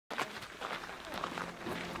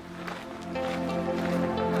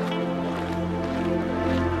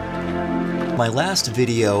my last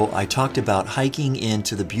video, I talked about hiking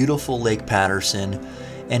into the beautiful Lake Patterson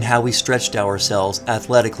and how we stretched ourselves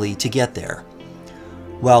athletically to get there.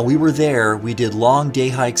 While we were there, we did long day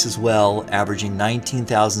hikes as well, averaging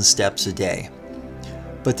 19,000 steps a day.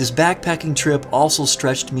 But this backpacking trip also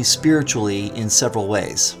stretched me spiritually in several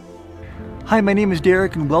ways. Hi, my name is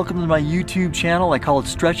Derek and welcome to my YouTube channel. I call it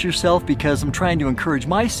Stretch Yourself because I'm trying to encourage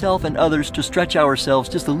myself and others to stretch ourselves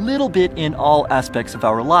just a little bit in all aspects of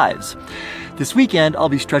our lives. This weekend, I'll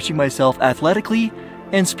be stretching myself athletically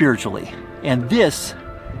and spiritually. And this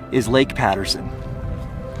is Lake Patterson.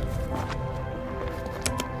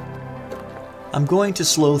 I'm going to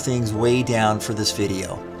slow things way down for this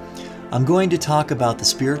video. I'm going to talk about the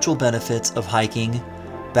spiritual benefits of hiking,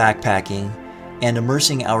 backpacking, and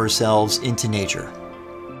immersing ourselves into nature.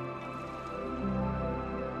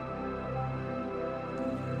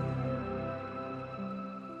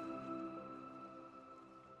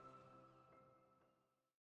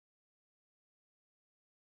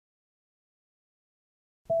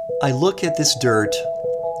 I look at this dirt,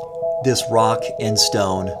 this rock and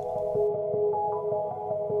stone,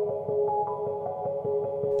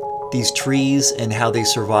 these trees and how they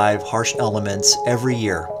survive harsh elements every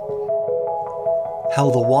year. How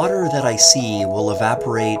the water that I see will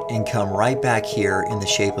evaporate and come right back here in the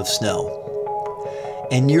shape of snow.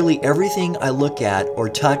 And nearly everything I look at or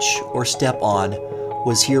touch or step on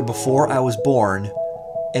was here before I was born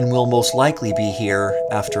and will most likely be here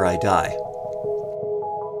after I die.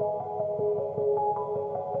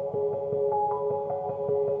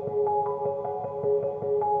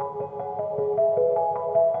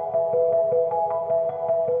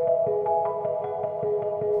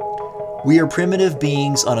 We are primitive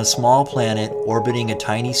beings on a small planet orbiting a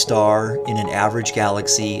tiny star in an average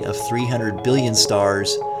galaxy of 300 billion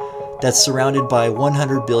stars that's surrounded by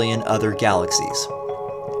 100 billion other galaxies.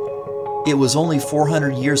 It was only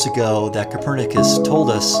 400 years ago that Copernicus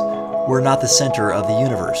told us we're not the center of the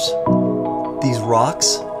universe. These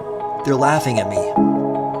rocks, they're laughing at me.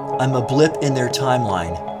 I'm a blip in their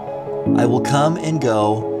timeline. I will come and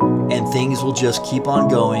go, and things will just keep on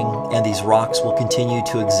going, and these rocks will continue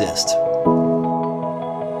to exist.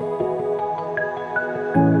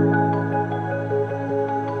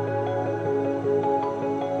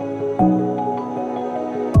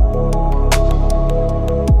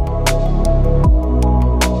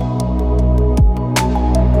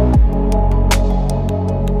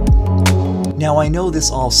 Now I know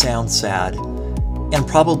this all sounds sad and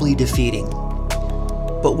probably defeating,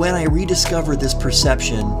 but when I rediscover this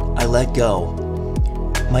perception, I let go.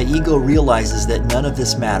 My ego realizes that none of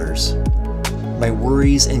this matters. My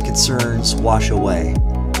worries and concerns wash away.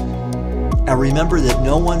 I remember that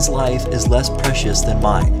no one's life is less precious than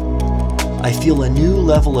mine. I feel a new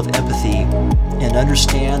level of empathy and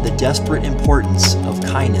understand the desperate importance of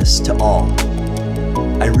kindness to all.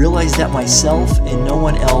 I realize that myself and no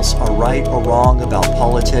one else are right or wrong about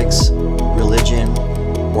politics, religion,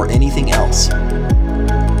 or anything else.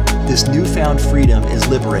 This newfound freedom is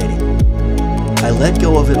liberating. I let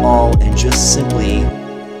go of it all and just simply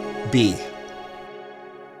be.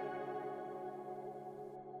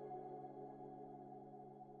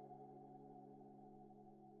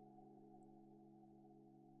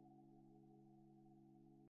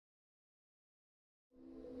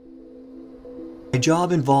 My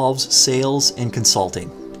job involves sales and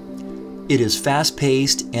consulting. It is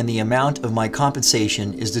fast-paced, and the amount of my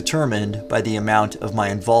compensation is determined by the amount of my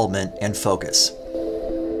involvement and focus.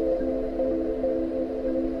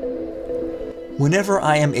 Whenever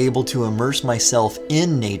I am able to immerse myself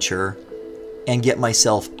in nature and get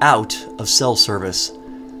myself out of cell service,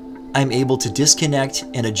 I'm able to disconnect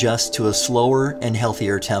and adjust to a slower and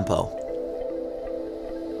healthier tempo.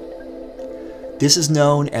 This is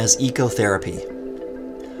known as ecotherapy.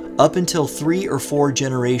 Up until 3 or 4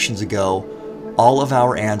 generations ago, all of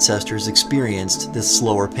our ancestors experienced this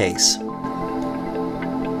slower pace.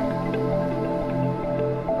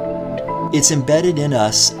 It's embedded in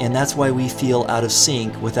us, and that's why we feel out of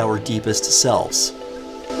sync with our deepest selves.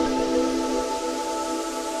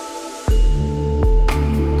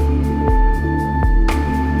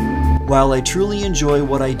 While I truly enjoy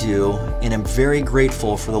what I do, and am very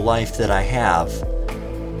grateful for the life that I have,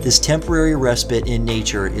 this temporary respite in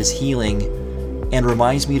nature is healing and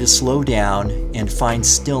reminds me to slow down and find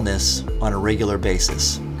stillness on a regular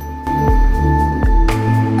basis.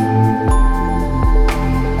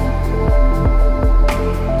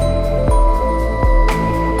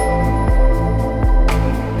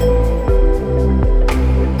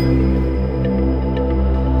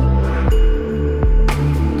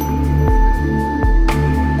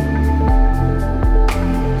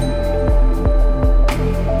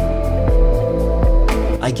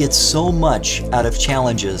 get so much out of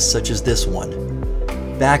challenges such as this one.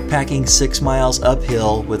 Backpacking 6 miles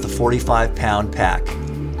uphill with a 45-pound pack.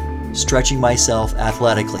 Stretching myself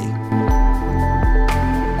athletically.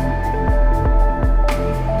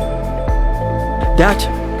 That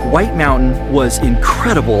White Mountain was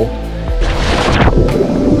incredible.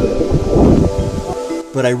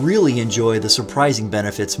 But I really enjoy the surprising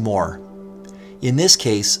benefits more. In this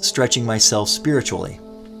case, stretching myself spiritually.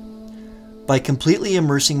 By completely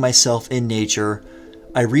immersing myself in nature,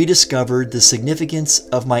 I rediscovered the significance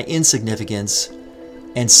of my insignificance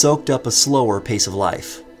and soaked up a slower pace of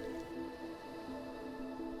life.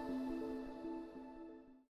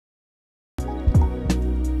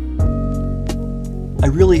 I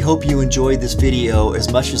really hope you enjoyed this video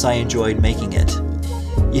as much as I enjoyed making it.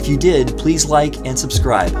 If you did, please like and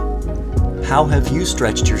subscribe. How have you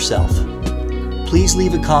stretched yourself? Please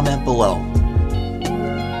leave a comment below.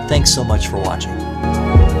 Thanks so much for watching.